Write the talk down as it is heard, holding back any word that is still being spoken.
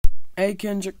Hey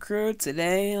Kendrick Crew,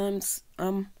 today I'm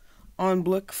on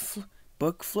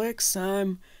Bookflix.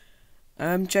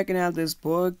 I'm checking out this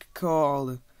book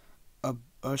called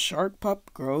A Shark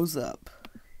Pup Grows Up.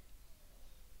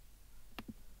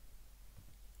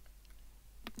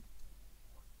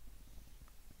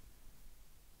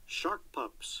 Shark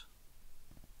pups.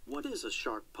 What is a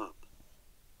shark pup?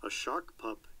 A shark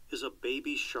pup is a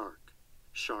baby shark.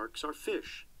 Sharks are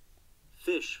fish.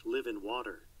 Fish live in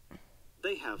water.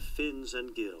 They have fins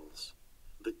and gills.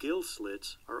 The gill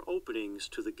slits are openings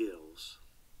to the gills.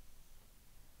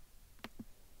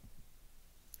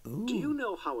 Ooh. Do you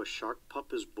know how a shark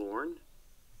pup is born?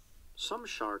 Some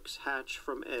sharks hatch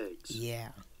from eggs.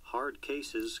 Yeah. Hard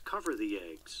cases cover the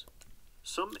eggs.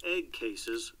 Some egg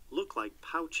cases look like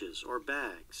pouches or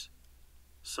bags.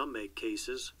 Some egg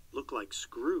cases look like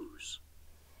screws.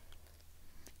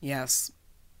 Yes.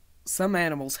 Some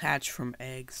animals hatch from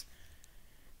eggs.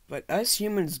 But us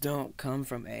humans don't come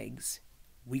from eggs.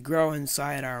 We grow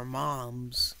inside our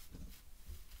moms.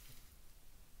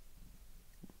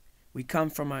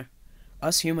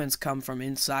 Us humans come from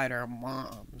inside our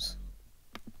moms.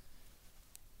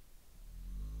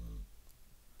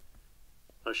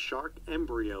 A shark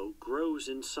embryo grows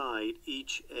inside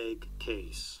each egg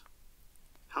case.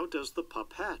 How does the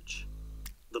pup hatch?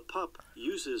 The pup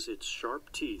uses its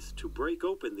sharp teeth to break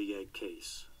open the egg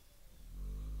case.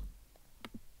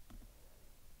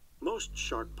 Most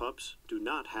shark pups do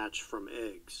not hatch from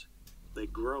eggs. They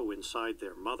grow inside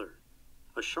their mother.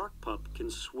 A shark pup can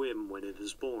swim when it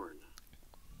is born.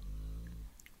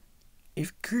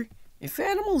 If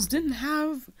animals didn't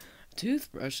have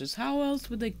toothbrushes, how else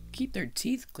would they keep their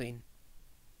teeth clean?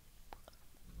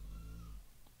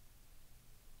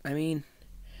 I mean,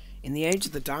 in the age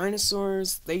of the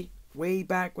dinosaurs, way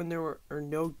back when there were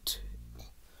no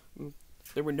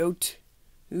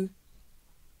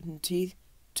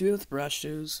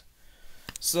toothbrushes.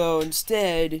 So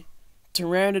instead,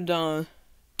 pterosaurs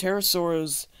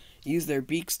use their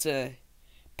beaks to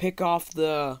pick off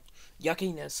the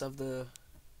yuckiness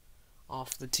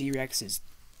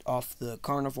off the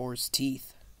carnivore's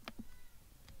teeth.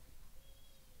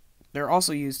 They're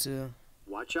also used to...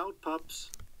 Watch out,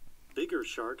 pups. Bigger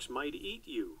sharks might eat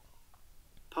you.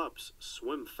 Pups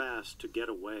swim fast to get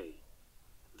away.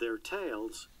 Their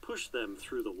tails push them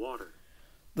through the water.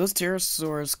 Those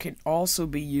pterosaurs can also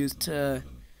be used to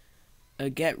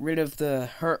get rid of the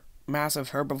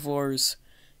massive herbivores'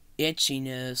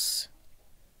 itchiness.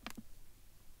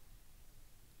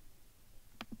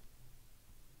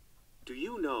 Do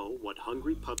you know what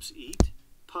hungry pups eat?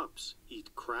 Pups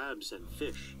eat crabs and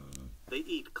fish. They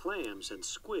eat clams and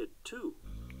squid, too.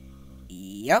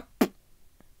 Yep.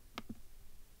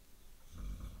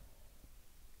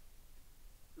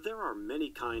 There are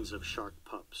many kinds of shark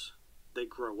pups. They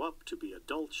grow up to be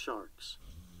adult sharks.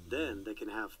 Then they can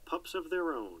have pups of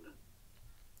their own.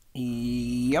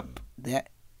 Yep,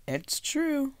 that's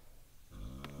true.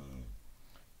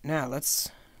 Now,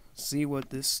 let's see what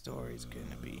this story's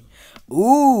gonna be.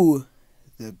 Ooh,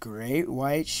 the great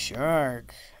white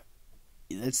shark.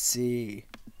 Let's see.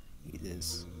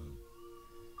 This.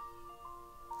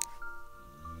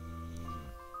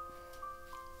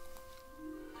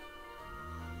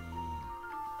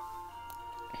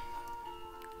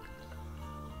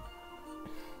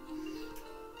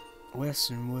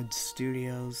 Western Wood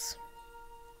Studios.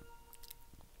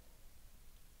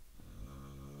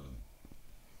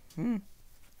 The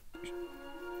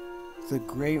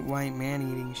great white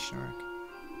man-eating shark.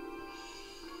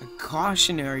 A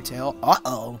cautionary tale.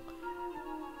 Uh-oh.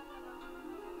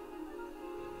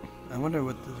 I wonder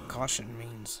what the caution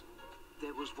means.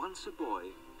 There was once a boy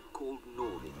called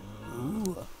Norvin.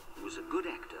 Ooh. He was a good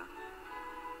actor,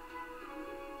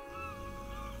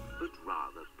 but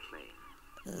rather plain.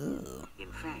 Ooh.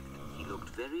 In fact, he looked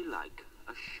very like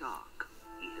a shark.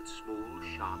 He had small,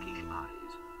 sharkish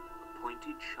eyes, a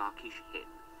pointed, sharkish head,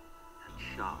 and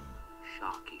sharp,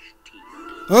 sharkish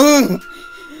teeth.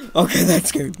 Okay, that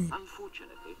scared me.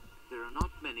 Unfortunately, there are not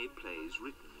many plays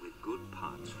written with good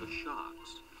parts for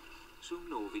sharks, so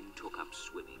Norvin took up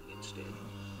swimming instead.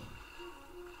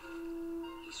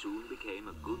 He soon became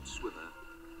a good swimmer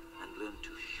and learned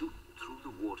to shoot through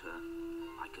the water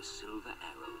like a silver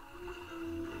arrow.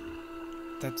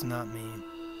 That's not me.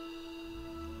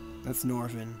 That's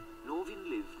Norvin. Norvin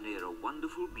lived near a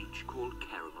wonderful beach called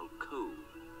Caramel Cove,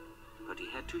 but he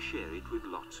had to share it with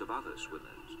lots of other swimmers.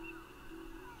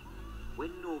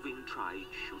 When Norvin tried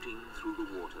shooting through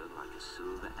the water like a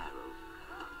silver arrow...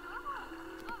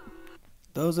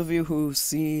 Those of you who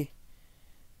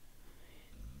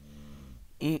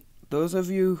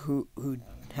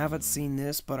haven't seen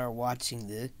this but are watching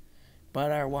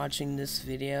but are watching this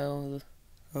video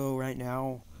right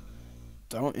now,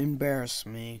 don't embarrass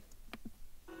me.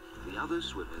 The other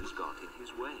swimmers got in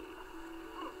his way.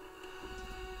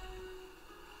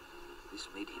 This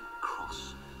made him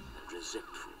cross and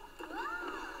resentful.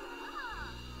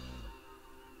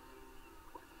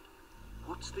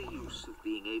 What's the use of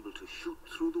being able to shoot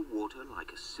through the water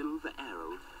like a silver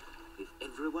arrow if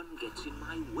everyone gets in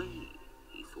my way,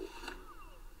 he thought.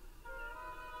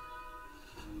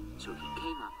 So he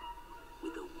came up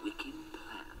with a wicked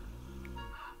plan.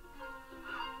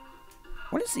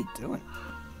 What is he doing?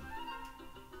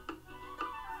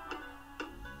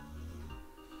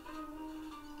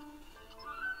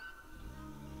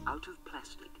 Out of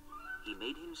plastic, he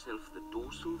made himself the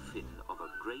dorsal fin of a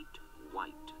great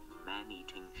white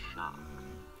man-eating shark.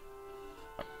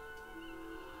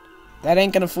 That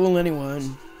ain't gonna fool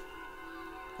anyone.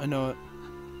 I know it.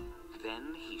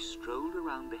 Then he strolled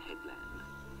around the headland,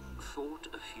 thought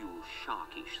a few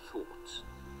sharkish thoughts,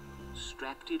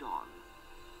 strapped it on,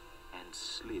 and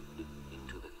slid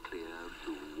into the clear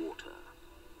blue water.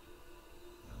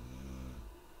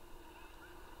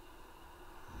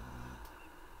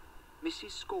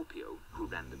 Mrs. Scorpio, who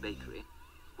ran the bakery,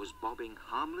 was bobbing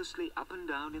harmlessly up and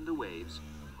down in the waves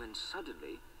when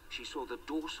suddenly she saw the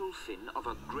dorsal fin of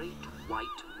a great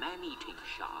white man-eating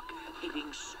shark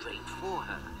heading straight for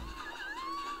her.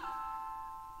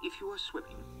 If you are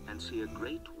swimming and see a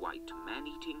great white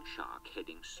man-eating shark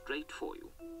heading straight for you,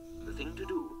 the thing to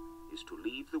do is to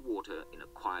leave the water in a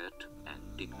quiet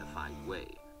and dignified way.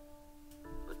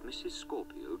 But Mrs.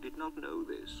 Scorpio did not know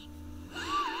this.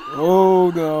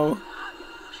 Oh no.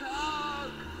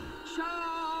 Shark!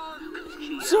 Shark!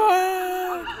 She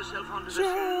Shark! flung herself onto the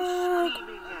Shark! sand,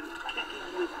 screaming and kicking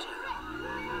with terror.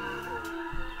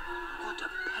 What a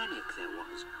panic there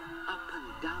was. Up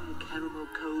and down Caramel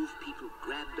Cove, people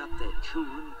grabbed up their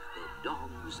children, their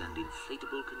dogs, and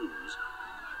inflatable canoes.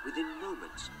 Within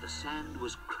moments, the sand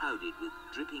was crowded with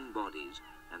dripping bodies,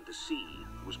 and the sea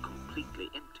was completely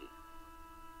empty.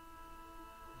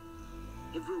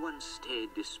 Everyone stared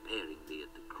despairingly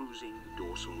at the cruising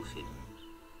dorsal fin.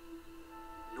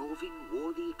 Norvin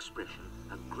wore the expression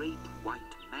a great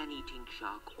white man-eating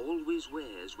shark always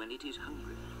wears when it is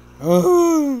hungry.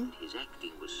 And his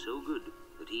acting was so good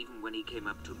that even when he came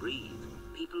up to breathe,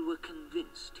 people were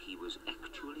convinced he was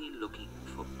actually looking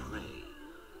for prey.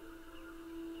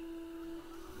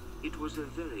 It was a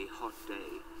very hot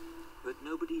day, but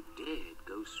nobody dared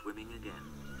go swimming again.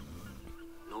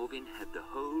 Norvin had the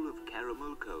whole of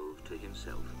Caramel Cove to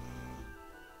himself.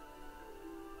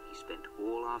 He spent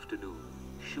all afternoon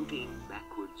shooting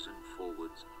backwards and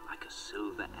forwards like a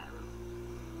silver arrow.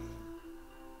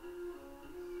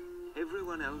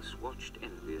 Everyone else watched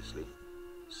enviously,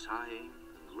 sighing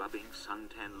and rubbing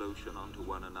suntan lotion onto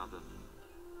one another.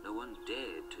 No one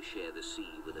dared to share the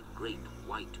sea with a great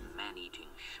white man-eating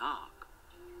shark.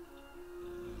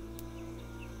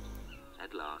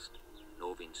 At last,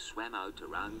 Norvin swam out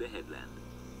around the headland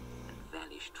and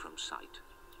vanished from sight.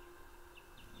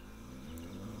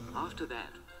 After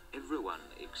that, everyone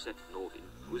except Norvin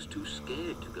was too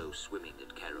scared to go swimming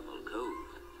at Caramel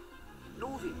Cove.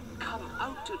 "Norvin, come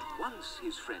out at once,"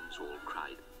 his friends all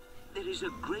cried. "There is a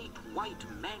great white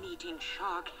man-eating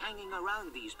shark hanging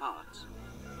around these parts."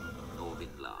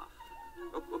 Norvin laughed.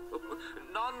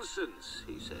 "Nonsense,"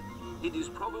 he said. "It is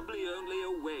probably only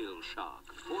a whale shark,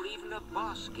 or even a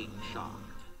basking shark.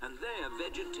 And they're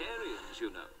vegetarians,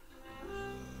 you know."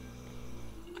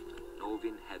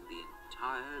 Norvin had the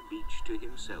entire beach to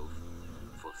himself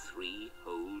for 3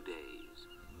 whole days.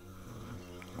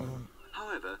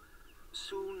 However,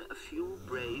 soon a few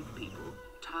brave people,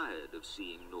 tired of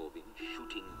seeing Norvin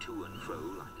shooting to and fro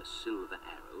like a silver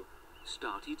arrow,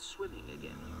 started swimming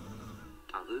again.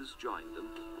 Others joined them,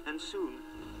 and soon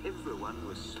everyone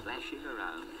was splashing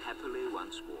around happily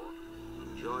once more,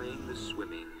 enjoying the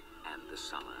swimming and the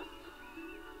summer.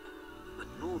 But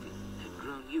Norvin had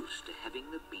grown used to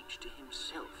having the beach to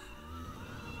himself.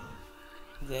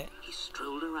 He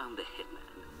strolled around the headland,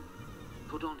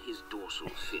 put on his dorsal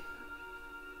fin,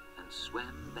 and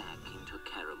swam back into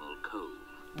Caramel Cove.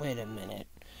 Wait a minute.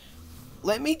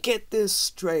 Let me get this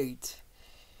straight.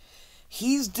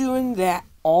 He's doing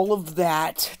all of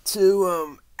that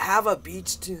to have a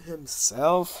beach to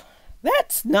himself.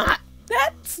 That's not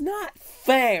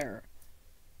fair.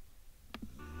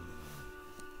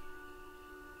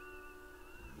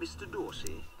 Mr.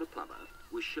 Dorsey, the plumber,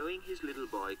 was showing his little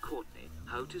boy Courtney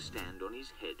how to stand on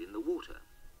his head in the water.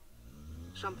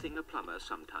 Something a plumber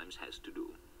sometimes has to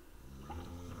do.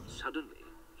 Suddenly,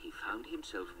 he found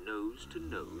himself nose to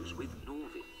nose with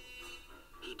Norvin.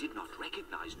 He did not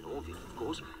recognize Norvin, of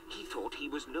course. He thought he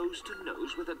was nose to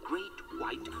nose with a great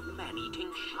white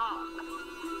man-eating shark.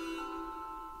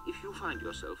 If you find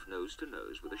yourself nose to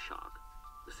nose with a shark,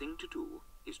 the thing to do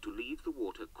is to leave the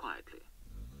water quietly,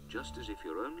 just as if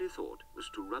your only thought was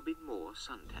to rub in more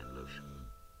suntan lotion.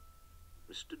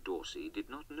 Mr. Dorsey did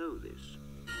not know this.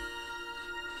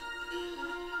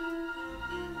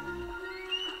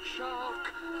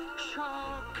 "Shark!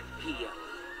 Shark!" he yelled.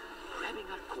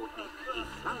 Grabbing up Courtney, he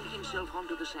flung himself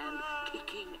onto the sand,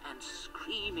 kicking and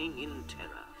screaming in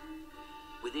terror.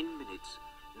 Within minutes,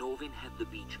 Norvin had the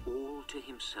beach all to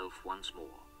himself once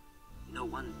more. No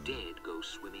one dared go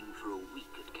swimming for a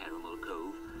week at Caramel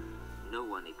Cove. No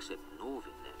one except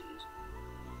Norvin, that is.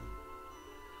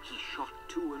 He shot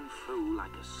to and fro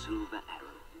like a silver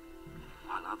arrow,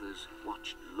 while others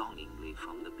watched longingly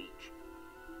from the beach.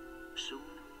 Soon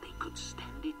they could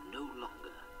stand it no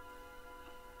longer.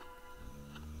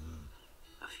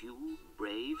 A few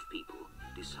brave people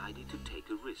decided to take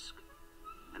a risk,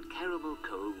 and Caramel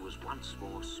Cove was once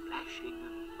more splashing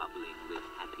and bubbling with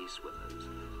happy swimmers.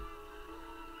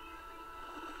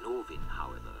 Norvin,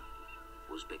 however,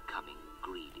 was becoming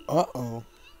greedy. Uh-oh.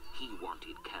 He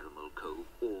wanted Caramel Cove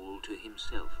all to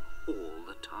himself, all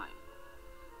the time.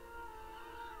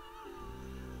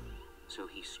 So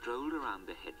he strolled around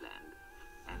the headland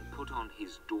and put on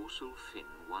his dorsal fin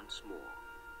once more.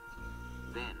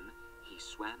 Then he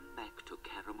swam back to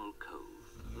Caramel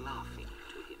Cove, laughing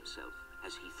to himself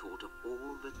as he thought of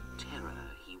all the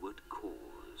terror he would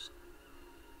cause.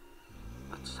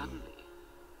 But suddenly,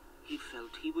 he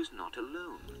felt he was not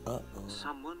alone. Uh-oh.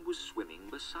 Someone was swimming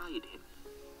beside him.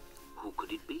 Who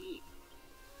could it be?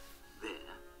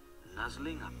 There,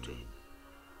 nuzzling up to him,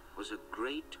 was a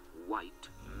great white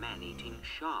man-eating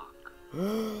shark.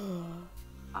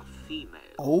 A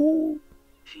female. Oh.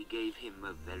 She gave him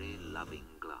a very loving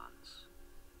glance.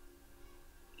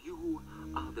 "You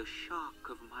are the shark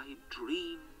of my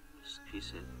dreams," she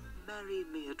said. "Marry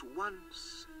me at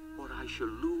once, or I shall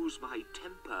lose my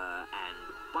temper and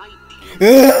bite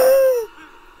you."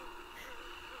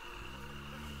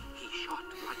 He shot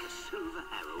like a silver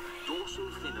arrow, dorsal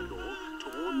fin and all,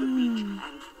 toward the beach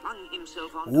and flung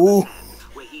himself onto the sand,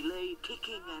 where he lay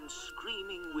kicking and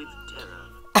screaming with terror.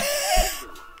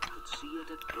 Everyone could see at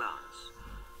a glance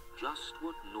just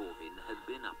what Norvin had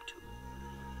been up to.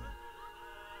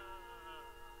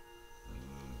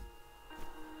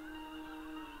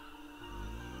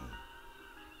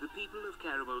 The people of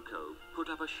Caramel Cove put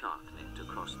up a shark net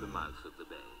across the mouth of the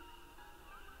bay.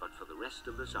 But for the rest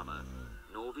of the summer,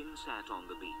 Norvin sat on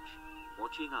the beach,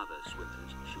 watching other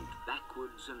swimmers shoot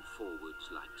backwards and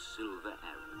forwards like silver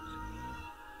arrows.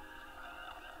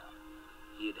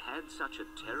 He had had such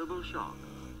a terrible shock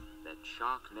that,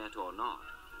 shark net or not,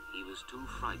 he was too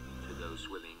frightened to go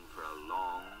swimming for a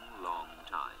long, long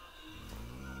time.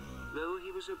 Though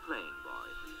he was a plain boy,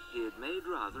 he had made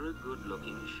rather a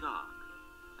good-looking shark,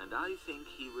 and I think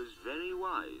he was very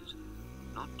wise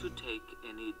not to take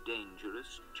any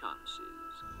dangerous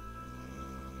chances.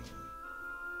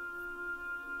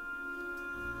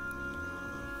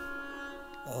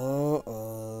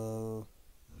 Uh-oh.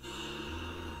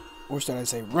 Or should I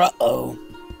say, ruh-oh?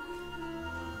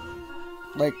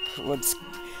 Like what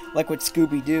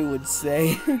Scooby-Doo would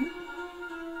say.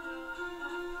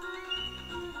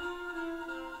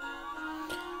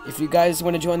 If you guys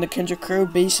want to join the Kendra crew,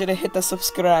 be sure to hit the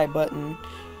subscribe button.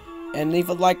 And leave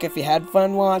a like if you had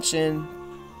fun watching.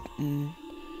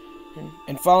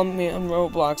 And follow me on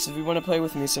Roblox if you want to play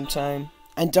with me sometime.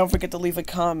 And don't forget to leave a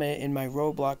comment in my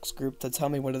Roblox group to tell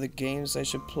me what other games I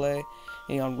should play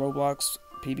on Roblox,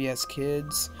 PBS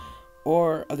Kids,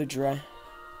 or other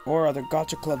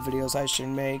Gacha Club videos I should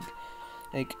make.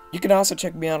 Like, you can also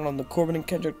check me out on the Corbin and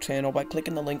Kendrick channel by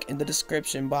clicking the link in the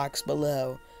description box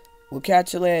below. We'll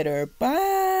catch you later.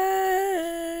 Bye!